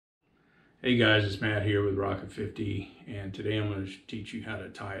Hey guys, it's Matt here with Rocket 50, and today I'm going to teach you how to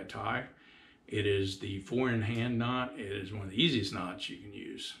tie a tie. It is the 4-in-hand knot. It is one of the easiest knots you can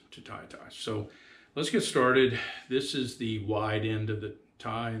use to tie a tie. So let's get started. This is the wide end of the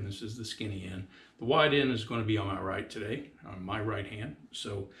tie, and this is the skinny end. The wide end is going to be on my right today, on my right hand.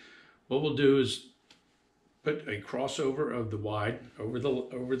 So what we'll do is put a crossover of the wide over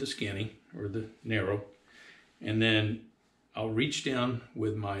the skinny, or the narrow, and then I'll reach down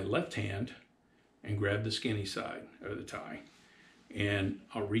with my left hand and grab the skinny side of the tie. And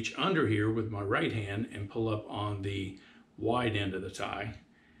I'll reach under here with my right hand and pull up on the wide end of the tie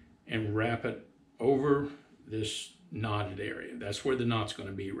and wrap it over this knotted area. That's where the knot's going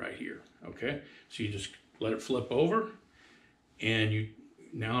to be, right here. Okay? So you just let it flip over, and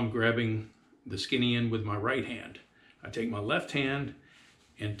now I'm grabbing the skinny end with my right hand. I take my left hand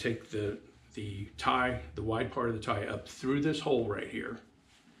and take the tie, the wide part of the tie, up through this hole right here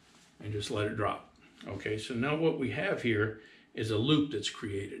and just let it drop. Okay, so now what we have here is a loop that's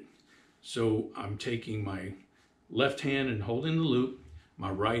created. So I'm taking my left hand and holding the loop. My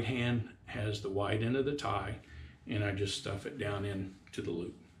right hand has the wide end of the tie, and I just stuff it down into the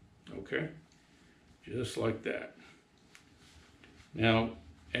loop. Okay, just like that. Now,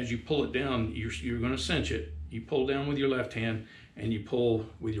 as you pull it down, you're going to cinch it. You pull down with your left hand, and you pull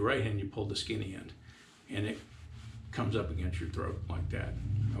with your right hand, you pull the skinny end, and it comes up against your throat like that.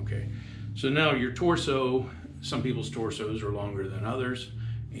 Okay, so now your torso, some people's torsos are longer than others,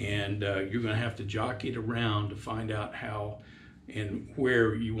 and you're going to have to jockey it around to find out how and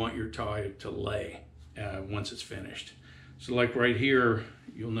where you want your tie to lay once it's finished. So like right here,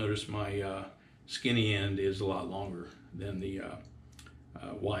 you'll notice my skinny end is a lot longer than the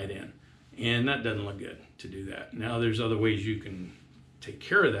wide end. And that doesn't look good to do that. Now there's other ways you can take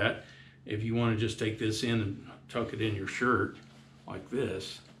care of that. If you want to just take this in and tuck it in your shirt like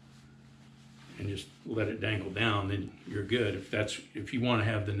this and just let it dangle down, then you're good. If you want to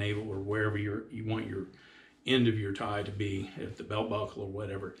have the navel or wherever you want your end of your tie to be, if the belt buckle or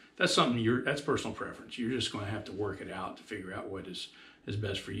whatever, that's something that's personal preference. You're just going to have to work it out to figure out what is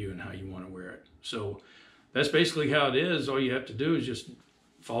best for you and how you want to wear it. So that's basically how it is. All you have to do is just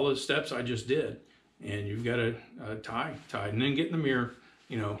follow the steps I just did, and you've got a tie tied. And then get in the mirror,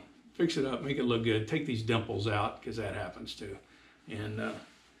 fix it up, make it look good. Take these dimples out, because that happens too. And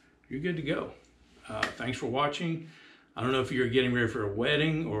you're good to go. Thanks for watching. I don't know if you're getting ready for a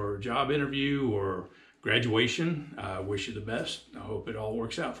wedding or a job interview or graduation. I wish you the best. I hope it all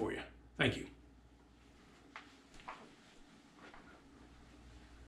works out for you. Thank you.